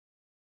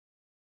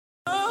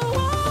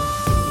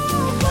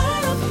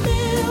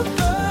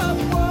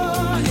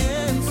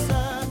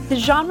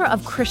genre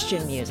of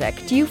Christian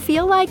music. Do you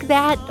feel like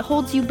that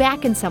holds you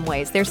back in some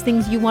ways? There's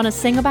things you want to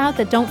sing about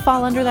that don't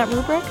fall under that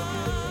rubric?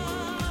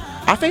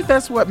 I think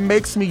that's what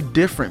makes me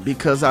different,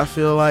 because I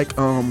feel like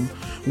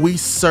we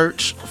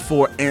search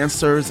for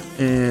answers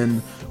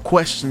and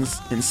questions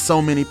in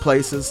so many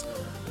places.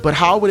 But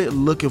how would it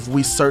look if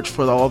we search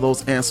for all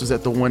those answers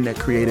at the one that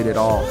created it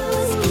all?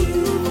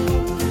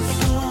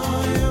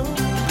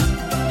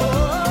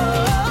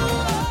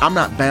 I'm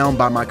not bound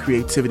by my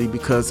creativity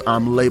because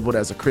I'm labeled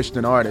as a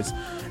Christian artist.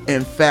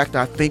 In fact,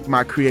 I think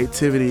my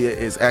creativity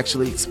is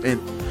actually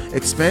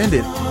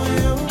expanded.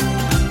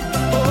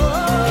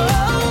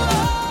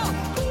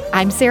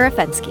 I'm Sarah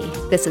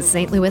Fenske. This is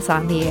St. Louis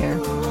on the Air.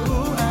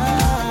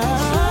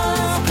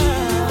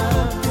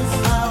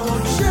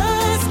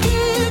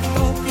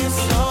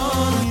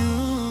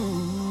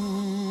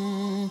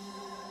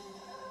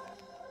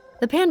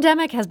 The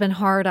pandemic has been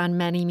hard on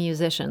many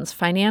musicians,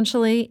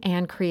 financially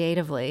and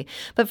creatively.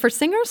 But for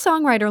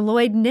singer-songwriter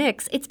Lloyd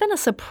Nix, it's been a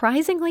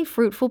surprisingly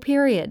fruitful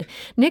period.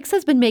 Nix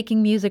has been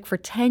making music for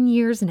 10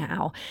 years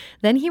now.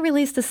 Then he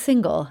released a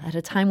single at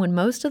a time when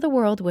most of the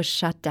world was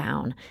shut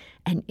down.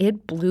 And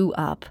it blew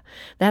up.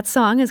 That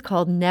song is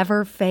called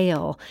Never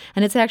Fail,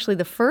 and it's actually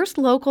the first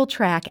local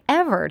track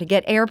ever to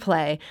get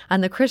airplay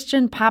on the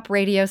Christian pop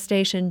radio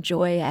station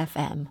Joy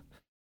FM.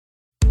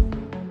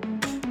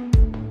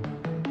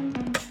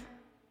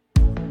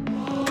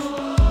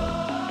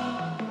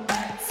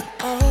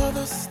 All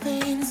those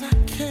things I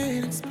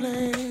can't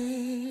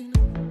explain,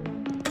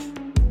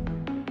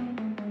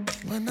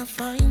 when I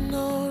find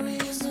no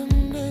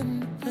reason in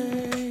the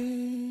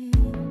pain,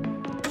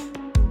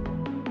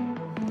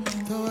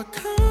 though I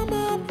come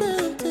up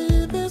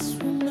empty, this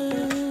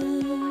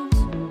remains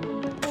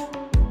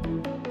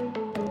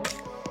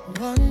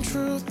one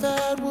truth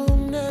that will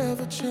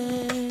never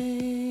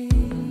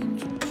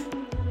change.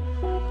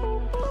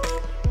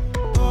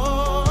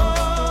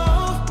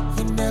 Oh,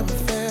 you never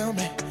fail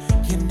me.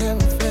 You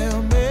never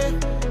fail me.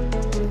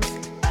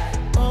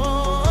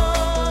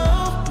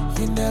 Oh,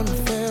 you never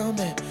fail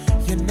me.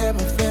 You never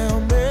fail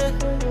me.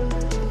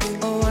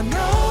 Oh, I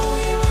know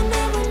you will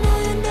never know.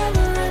 You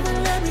never ever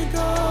let me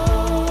go.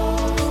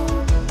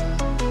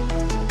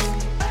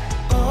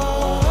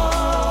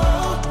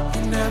 Oh,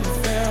 you never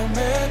fail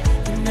me.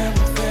 You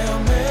never fail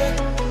me.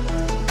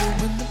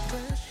 When the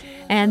pressure...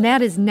 And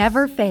that is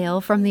Never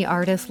Fail from the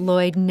artist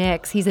Lloyd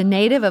Nix. He's a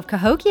native of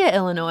Cahokia,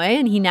 Illinois,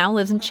 and he now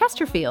lives in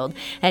Chesterfield.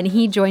 And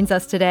he joins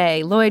us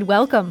today. Lloyd,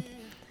 welcome.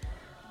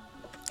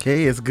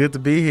 Hey, it's good to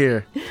be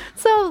here.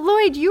 So,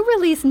 Lloyd, you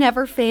released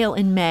Never Fail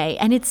in May,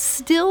 and it's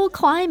still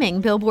climbing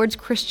Billboard's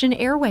Christian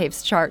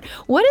Airwaves chart.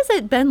 What has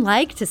it been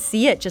like to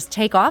see it just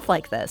take off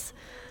like this?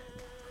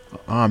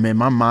 Oh man,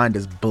 my mind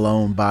is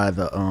blown by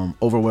the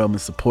overwhelming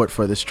support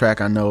for this track.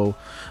 I know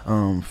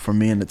for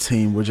me and the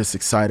team, we're just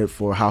excited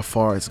for how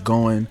far it's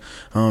going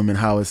and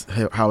how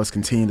it's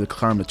continuing to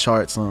climb the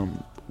charts.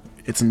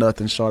 It's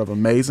nothing short of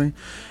amazing,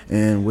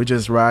 and we're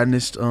just riding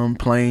this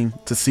plane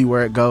to see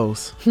where it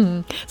goes.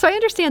 So I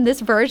understand this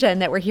version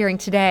that we're hearing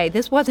today,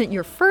 this wasn't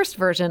your first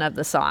version of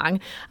the song.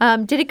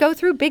 Did it go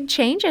through big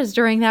changes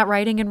during that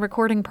writing and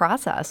recording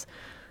process?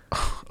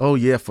 Oh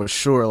yeah, for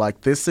sure.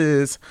 Like, this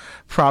is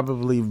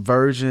probably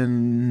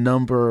version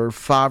number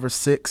 5 or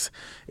 6.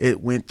 It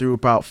went through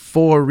about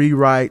 4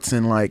 rewrites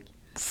and like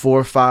 4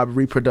 or 5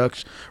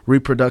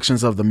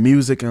 reproductions of the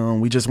music,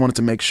 and we just wanted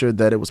to make sure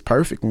that it was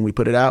perfect when we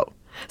put it out.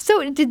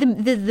 So did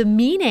the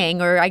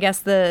meaning, or I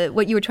guess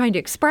what you were trying to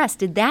express,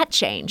 did that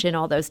change in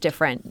all those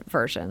different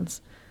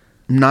versions?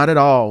 Not at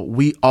all.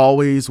 We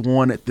always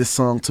wanted this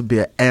song to be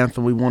an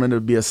anthem. We wanted it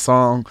to be a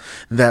song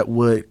that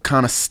would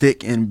kind of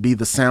stick and be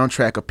the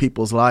soundtrack of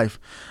people's life.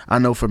 I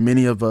know for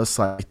many of us,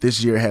 like,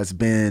 this year has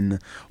been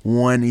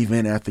one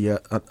event after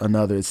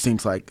another. It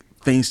seems like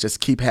things just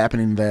keep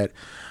happening that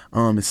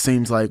it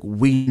seems like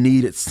we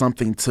needed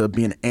something to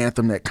be an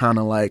anthem that kind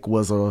of like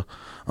was a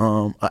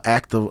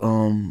act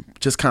of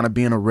just kind of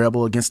being a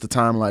rebel against the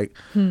time. Like,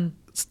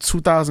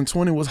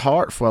 2020 was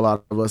hard for a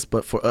lot of us,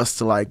 but for us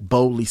to like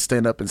boldly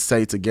stand up and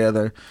say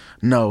together,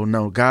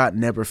 no, God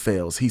never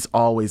fails. He's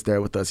always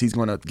there with us. He's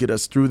going to get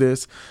us through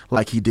this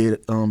like he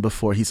did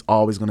before. He's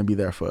always going to be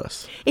there for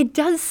us. It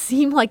does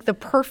seem like the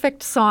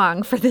perfect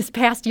song for this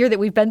past year that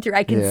we've been through.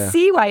 I can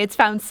see why it's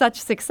found such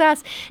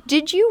success.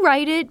 Did you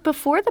write it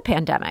before the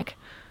pandemic?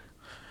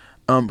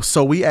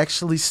 So we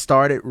actually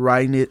started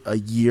writing it a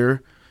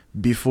year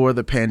before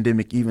the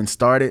pandemic even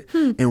started,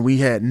 and we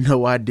had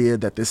no idea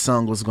that this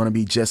song was going to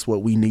be just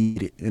what we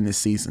needed in this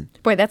season.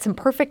 Boy, that's some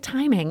perfect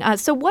timing.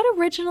 So what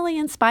originally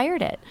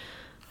inspired it?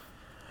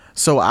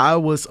 So I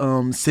was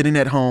sitting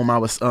at home. I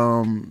was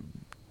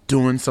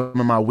doing some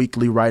of my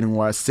weekly writing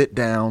where I sit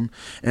down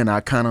and I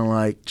kind of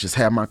like just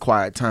have my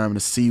quiet time to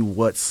see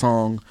what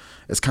song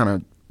is kind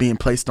of being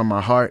placed on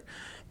my heart.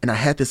 And I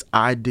had this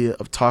idea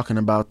of talking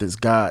about this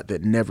God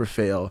that never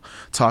failed,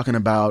 talking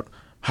about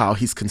how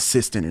he's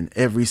consistent in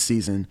every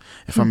season.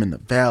 If I'm in the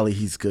valley,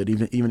 he's good.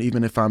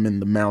 Even if I'm in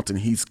the mountain,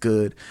 he's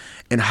good.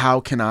 And how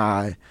can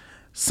I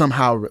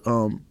somehow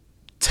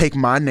take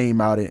my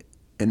name out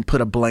and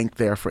put a blank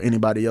there for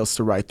anybody else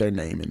to write their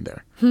name in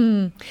there.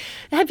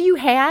 Have you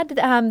had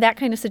that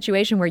kind of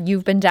situation where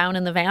you've been down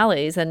in the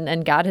valleys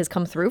and God has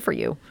come through for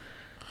you?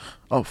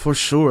 Oh, for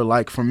sure.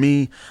 Like for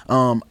me,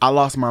 I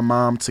lost my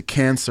mom to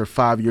cancer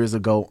 5 years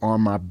ago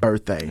on my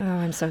birthday. Oh,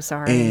 I'm so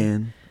sorry.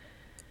 And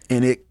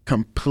it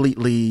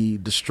completely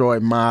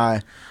destroyed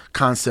my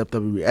concept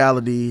of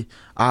reality.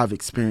 I've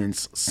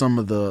experienced some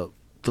of the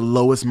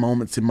lowest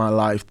moments in my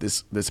life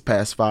this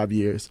past 5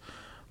 years.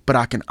 But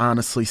I can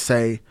honestly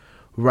say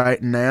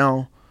right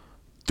now,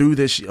 through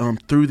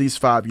these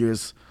 5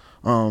 years,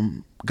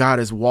 God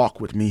has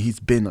walked with me. He's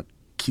been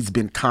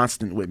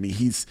constant with me.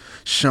 He's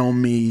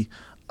shown me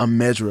a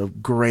measure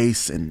of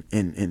grace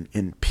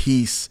and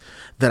peace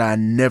that I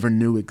never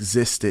knew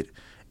existed.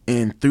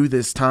 And through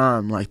this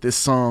time, like this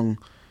song,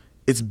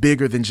 it's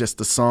bigger than just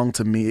a song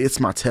to me. It's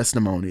my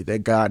testimony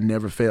that God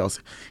never fails.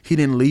 He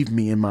didn't leave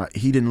me in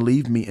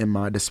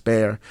my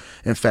despair.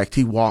 In fact,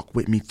 he walked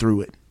with me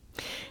through it.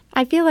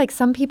 I feel like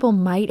some people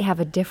might have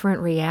a different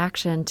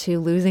reaction to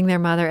losing their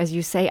mother, as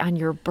you say, on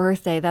your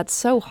birthday. That's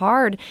so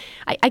hard.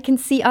 I can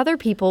see other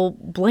people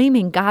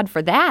blaming God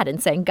for that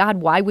and saying, God,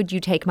 why would you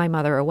take my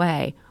mother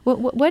away?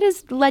 What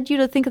has led you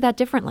to think of that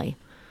differently?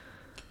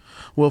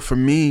 Well, for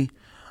me,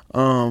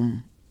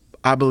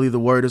 I believe the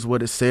word is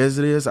what it says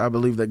it is. I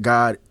believe that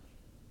God,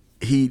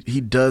 he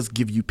does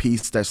give you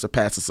peace that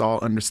surpasses all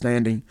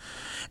understanding.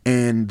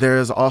 And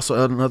there's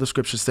also another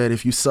scripture said,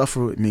 if you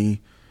suffer with me,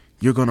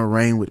 you're going to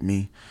reign with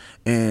me.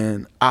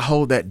 And I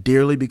hold that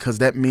dearly because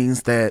that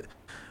means that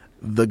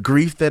the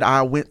grief that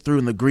I went through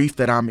and the grief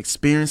that I'm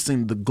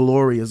experiencing, the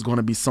glory is going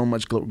to be so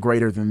much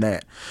greater than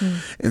that.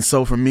 And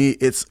so for me,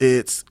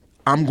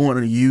 I'm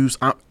going to use,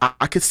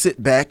 I could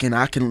sit back and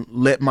I can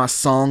let my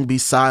song be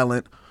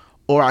silent,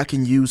 or I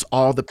can use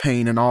all the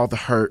pain and all the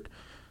hurt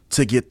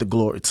to get the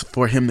glory,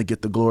 for him to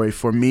get the glory,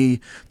 for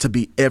me to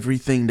be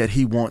everything that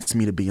he wants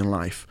me to be in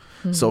life.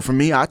 So for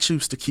me, I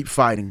choose to keep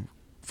fighting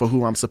for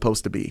who I'm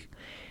supposed to be.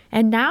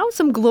 And now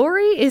some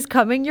glory is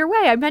coming your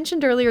way. I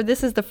mentioned earlier,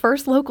 this is the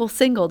first local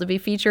single to be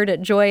featured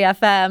at Joy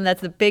FM. That's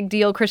the big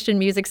deal Christian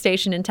music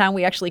station in town.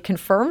 We actually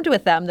confirmed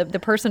with them. The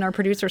person our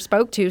producer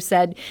spoke to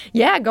said,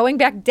 yeah, going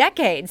back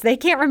decades. They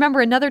can't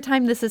remember another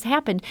time this has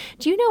happened.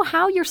 Do you know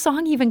how your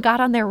song even got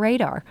on their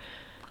radar?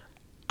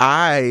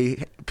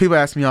 People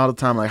ask me all the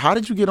time, like, how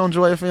did you get on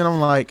Joy FM? I'm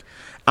like,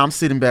 I'm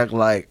sitting back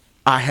like,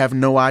 I have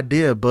no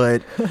idea.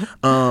 But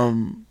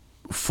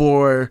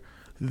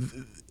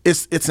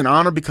it's an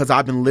honor because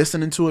I've been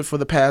listening to it for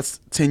the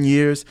past 10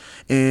 years,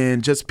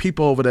 and just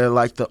people over there,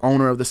 like the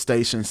owner of the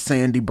station,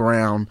 Sandy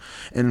Brown,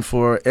 and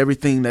for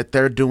everything that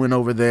they're doing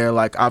over there.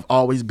 Like, I've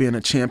always been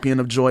a champion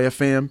of Joy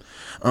FM,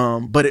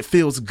 but it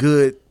feels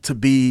good to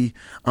be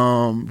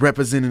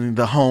representing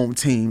the home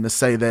team, to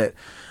say that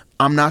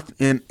I'm not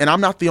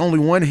the only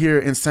one here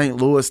in St.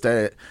 Louis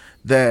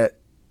that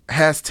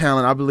has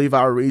talent. I believe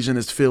our region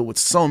is filled with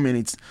so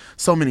many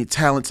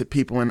talented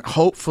people, and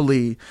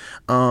hopefully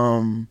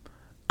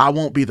I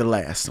won't be the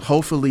last.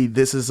 Hopefully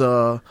this has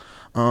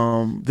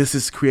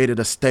created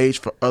a stage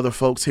for other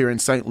folks here in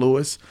St.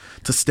 Louis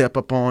to step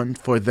up on,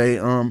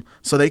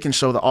 so they can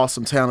show the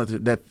awesome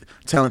talent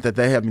that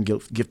they have been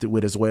gifted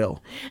with as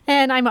well.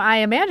 And I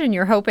imagine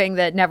you're hoping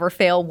that Never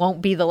Fail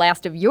won't be the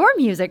last of your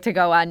music to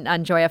go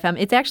on Joy FM.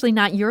 It's actually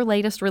not your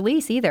latest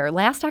release either.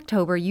 Last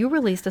October, you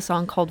released a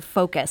song called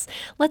Focus.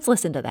 Let's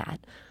listen to that.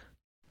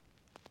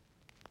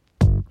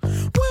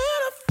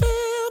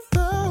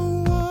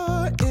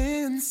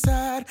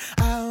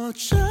 I'll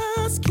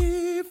just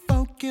keep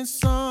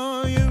focus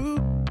on you.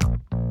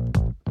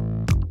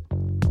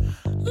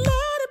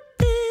 Let it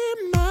be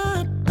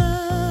my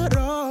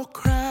battle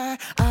cry.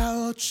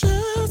 I'll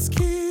just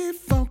keep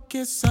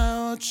focus.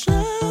 I'll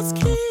just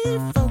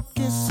keep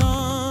focus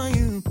on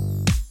you.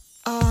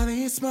 All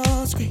these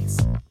small screens,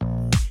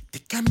 they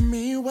got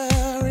me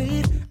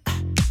worried,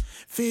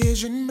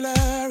 vision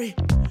blurry,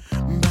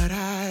 but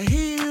I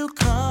hear you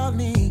call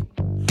me,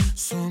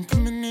 so I'm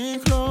coming in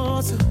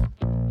closer.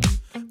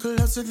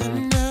 Closer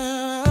than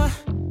ever.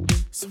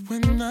 So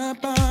when the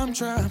bomb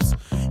drops,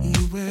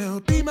 you will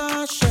be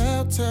my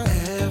shelter.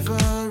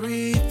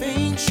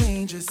 Everything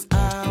changes,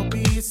 I'll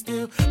be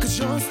still, 'cause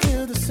you're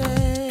still the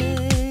same.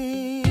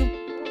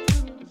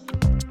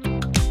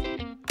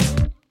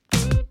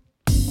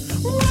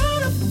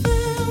 When I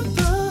feel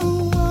the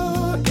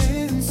war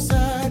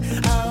inside,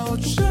 I'll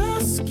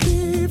just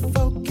keep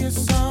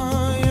focus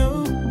on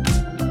you.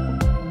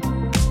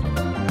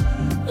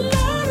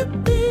 Let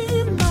it be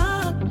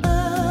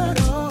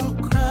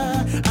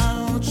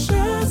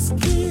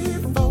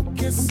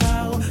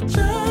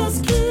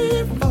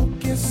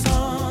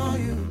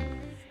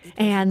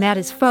And that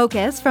is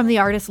Focus from the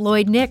artist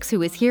Lloyd Nix,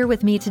 who is here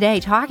with me today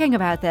talking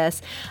about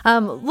this.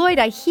 Lloyd,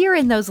 I hear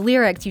in those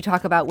lyrics you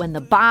talk about when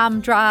the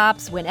bomb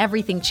drops, when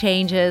everything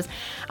changes.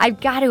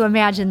 I've got to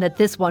imagine that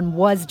this one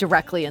was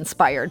directly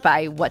inspired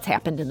by what's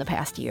happened in the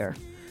past year.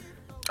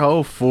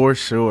 Oh, for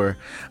sure.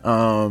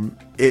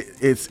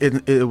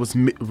 It was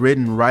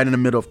written right in the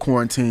middle of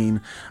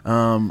quarantine.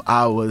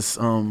 I was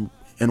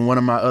in one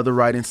of my other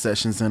writing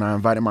sessions, and I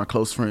invited my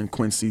close friend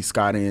Quincy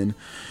Scott in,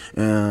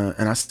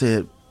 and I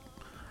said,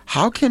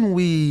 how can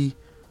we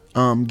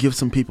give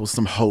some people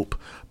some hope,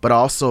 but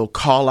also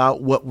call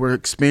out what we're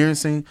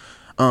experiencing,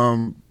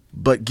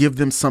 but give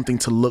them something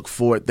to look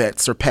for that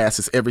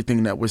surpasses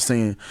everything that we're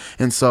seeing.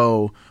 And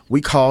so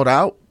we called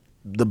out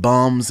the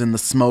bums and the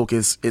smoke.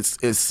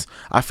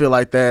 I feel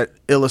like that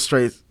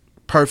illustrates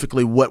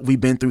perfectly what we've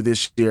been through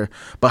this year,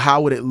 but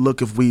how would it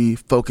look if we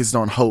focused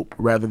on hope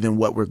rather than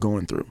what we're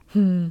going through?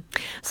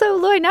 So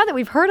Lloyd, now that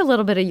we've heard a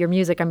little bit of your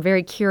music, I'm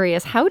very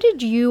curious, how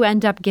did you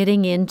end up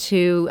getting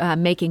into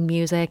making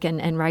music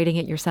and writing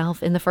it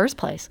yourself in the first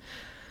place?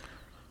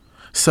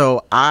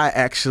 So I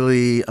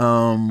actually,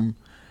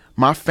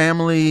 my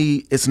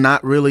family is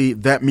not really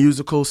that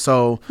musical,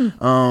 so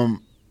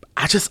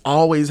I just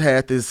always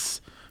had this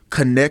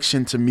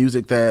connection to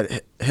music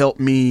that helped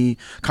me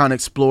kind of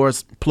explore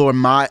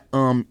my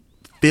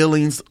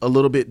feelings a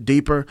little bit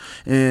deeper.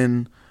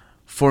 And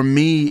for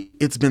me,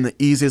 it's been the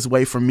easiest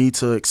way for me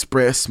to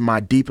express my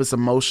deepest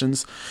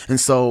emotions. And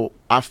so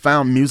I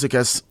found music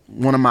as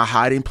one of my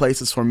hiding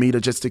places for me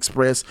to just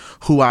express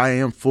who I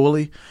am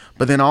fully.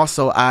 But then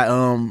also I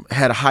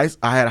had a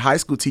high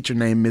school teacher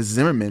named Ms.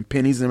 Zimmerman,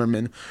 Penny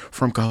Zimmerman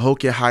from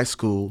Cahokia High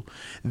School,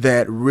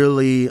 that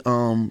really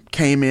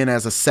came in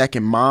as a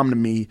second mom to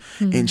me.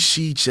 And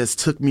she just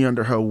took me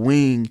under her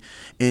wing,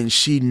 and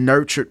she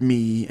nurtured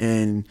me,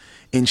 and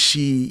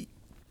she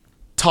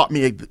taught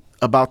me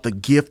about the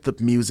gift of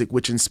music,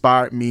 which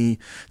inspired me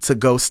to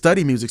go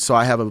study music. So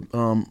I have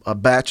a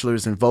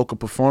bachelor's in vocal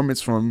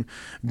performance from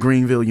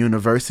Greenville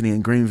University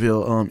in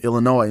Greenville,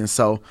 Illinois. And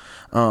so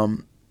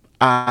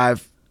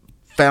I've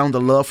found a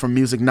love for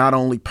music, not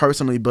only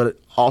personally, but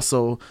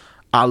also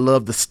I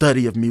love the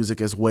study of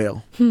music as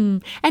well.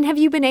 And have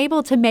you been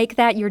able to make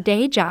that your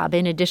day job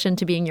in addition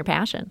to being your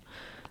passion?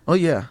 Oh,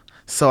 yeah.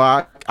 So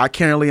I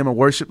currently am a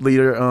worship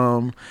leader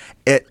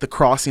at The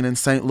Crossing in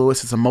St.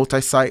 Louis. It's a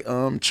multi-site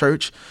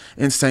church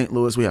in St.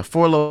 Louis. We have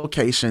 4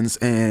 locations,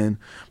 and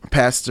my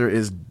pastor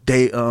is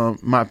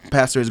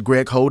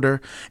Greg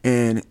Holder,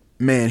 and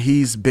man,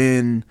 he's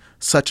been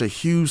such a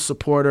huge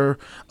supporter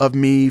of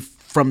me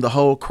from the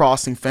whole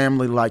Crossing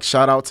family. Like,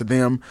 shout out to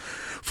them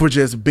for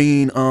just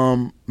being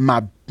some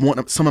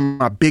of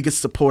my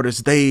biggest supporters.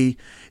 They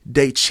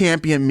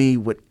champion me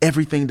with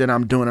everything that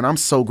I'm doing, and I'm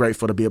so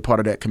grateful to be a part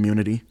of that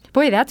community.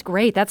 Boy, that's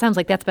great. That sounds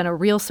like that's been a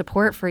real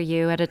support for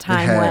you at a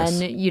time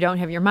when you don't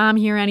have your mom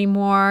here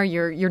anymore.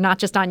 You're not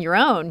just on your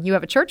own. You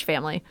have a church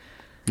family.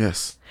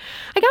 Yes.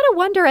 I got to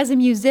wonder, as a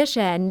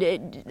musician,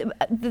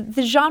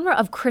 the genre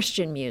of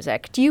Christian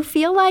music, do you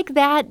feel like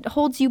that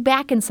holds you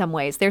back in some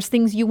ways? There's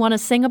things you want to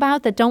sing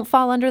about that don't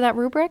fall under that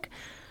rubric?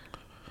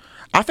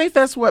 I think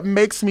that's what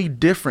makes me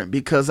different,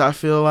 because I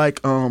feel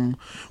like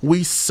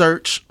we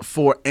search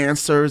for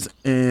answers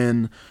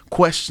and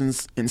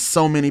questions in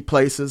so many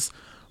places.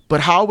 But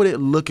how would it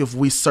look if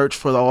we search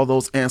for all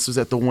those answers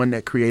at the one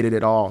that created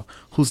it all,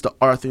 who's the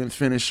author and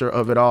finisher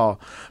of it all?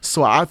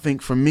 So I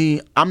think for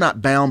me, I'm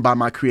not bound by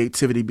my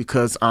creativity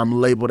because I'm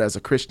labeled as a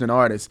Christian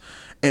artist.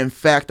 In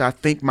fact, I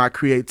think my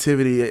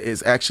creativity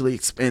is actually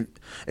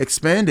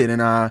expanded.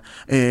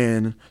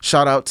 And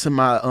shout out to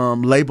my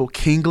label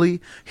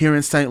Kingly here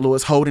in St.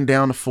 Louis, holding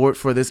down the fort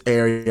for this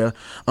area,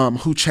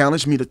 who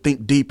challenged me to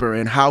think deeper,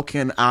 and how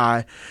can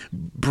I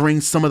bring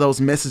some of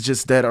those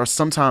messages that are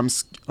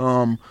sometimes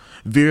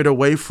veered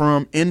away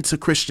from into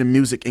Christian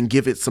music and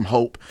give it some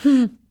hope.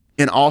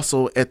 And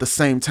also at the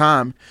same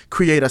time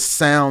create a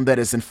sound that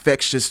is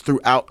infectious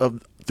throughout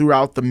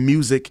the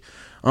music,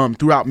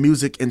 throughout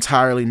music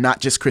entirely, not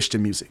just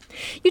Christian music.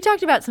 You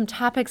talked about some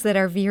topics that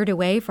are veered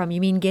away from.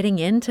 You mean getting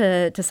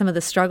into some of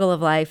the struggle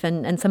of life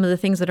and some of the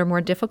things that are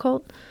more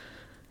difficult?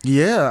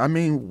 Yeah, I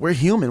mean, we're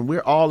human.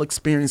 We're all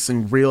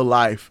experiencing real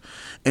life.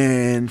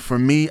 And for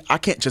me, I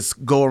can't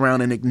just go around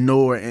and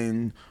ignore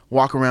and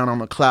walk around on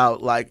a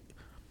cloud. Like,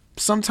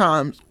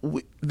 sometimes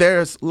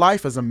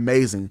life is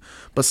amazing,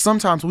 but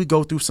sometimes we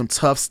go through some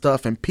tough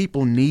stuff, and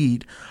people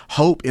need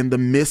hope in the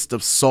midst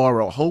of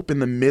sorrow, hope in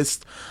the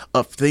midst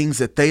of things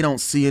that they don't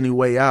see any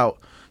way out.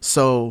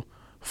 So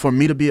for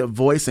me to be a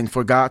voice and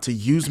for God to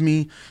use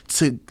me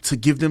to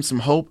give them some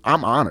hope,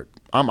 I'm honored.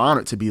 I'm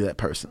honored to be that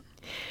person.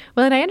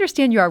 Well, and I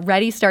understand you're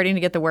already starting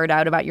to get the word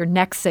out about your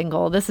next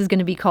single. This is going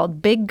to be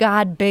called Big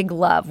God, Big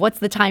Love. What's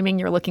the timing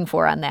you're looking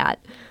for on that?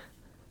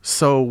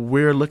 So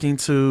we're looking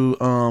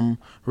to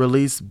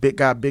release Big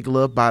God, Big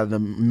Love by the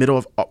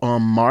middle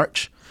of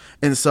March.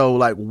 And so,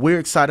 like, we're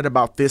excited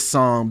about this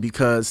song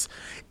because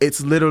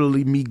it's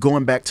literally me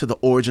going back to the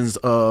origins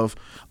of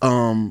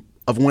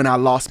when I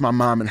lost my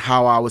mom and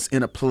how I was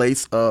in a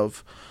place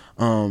of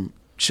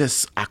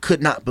I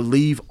could not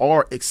believe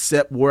or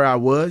accept where I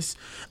was.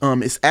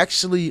 It's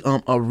actually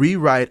a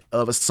rewrite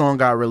of a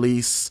song I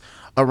released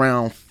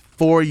around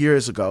 4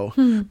 years ago,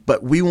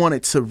 but we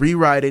wanted to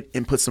rewrite it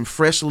and put some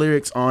fresh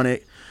lyrics on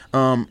it.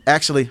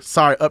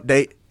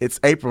 Update. It's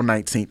April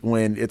 19th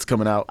when it's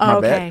coming out. Oh, My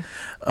okay.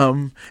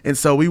 bad. And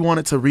so we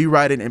wanted to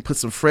rewrite it and put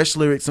some fresh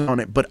lyrics on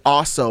it, but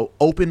also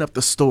open up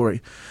the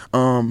story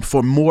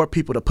for more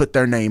people to put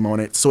their name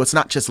on it. So it's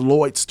not just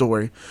Lloyd's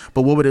story,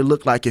 but what would it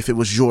look like if it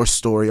was your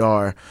story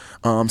or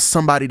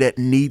somebody that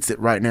needs it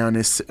right now in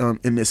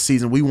this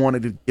season? We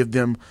wanted to give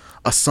them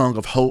a song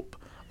of hope,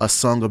 a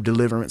song of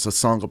deliverance, a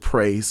song of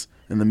praise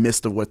in the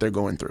midst of what they're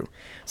going through.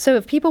 So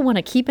if people want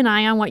to keep an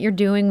eye on what you're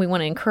doing, we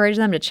want to encourage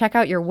them to check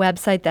out your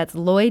website. That's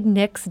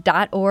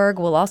LloydNix.org.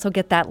 We'll also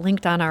get that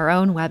linked on our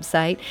own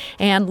website.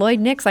 And Lloyd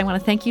Nix, I want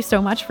to thank you so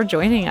much for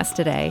joining us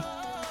today.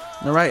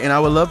 All right, and I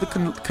would love to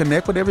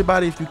connect with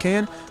everybody. If you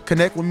can,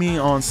 connect with me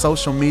on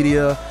social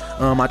media.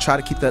 I try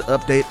to keep that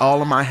update.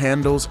 All of my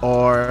handles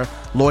are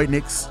Lloyd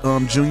Nix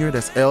Jr.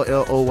 That's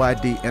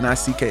LLOYDNICKS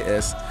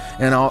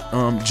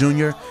and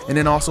Jr. And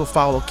then also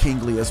follow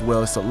Kingly as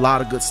well. It's a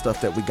lot of good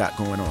stuff that we got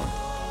going on.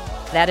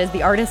 That is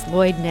the artist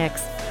Lloyd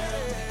Nix.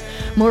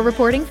 More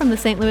reporting from the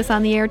St. Louis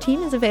on the Air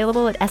team is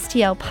available at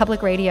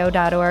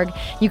stlpublicradio.org.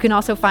 You can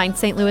also find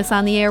St. Louis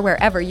on the Air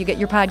wherever you get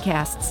your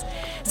podcasts.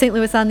 St.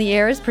 Louis on the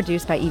Air is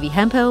produced by Evie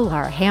Hemphill,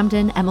 Laura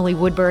Hamden, Emily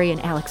Woodbury,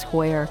 and Alex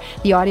Hoyer.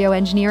 The audio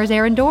engineer is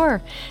Aaron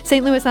Dorr.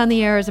 St. Louis on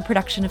the Air is a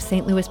production of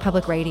St. Louis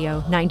Public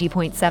Radio,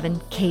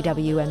 90.7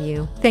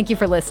 KWMU. Thank you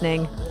for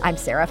listening. I'm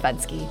Sarah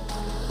Fensky.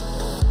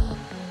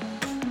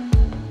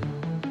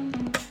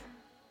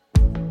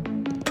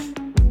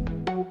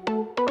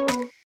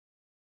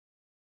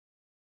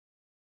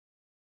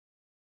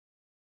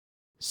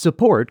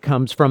 Support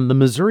comes from the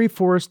Missouri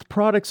Forest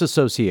Products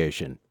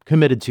Association,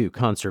 committed to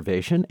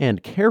conservation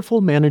and careful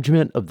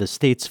management of the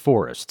state's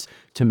forests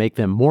to make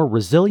them more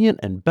resilient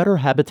and better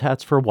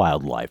habitats for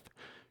wildlife.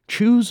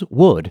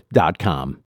 ChooseWood.com.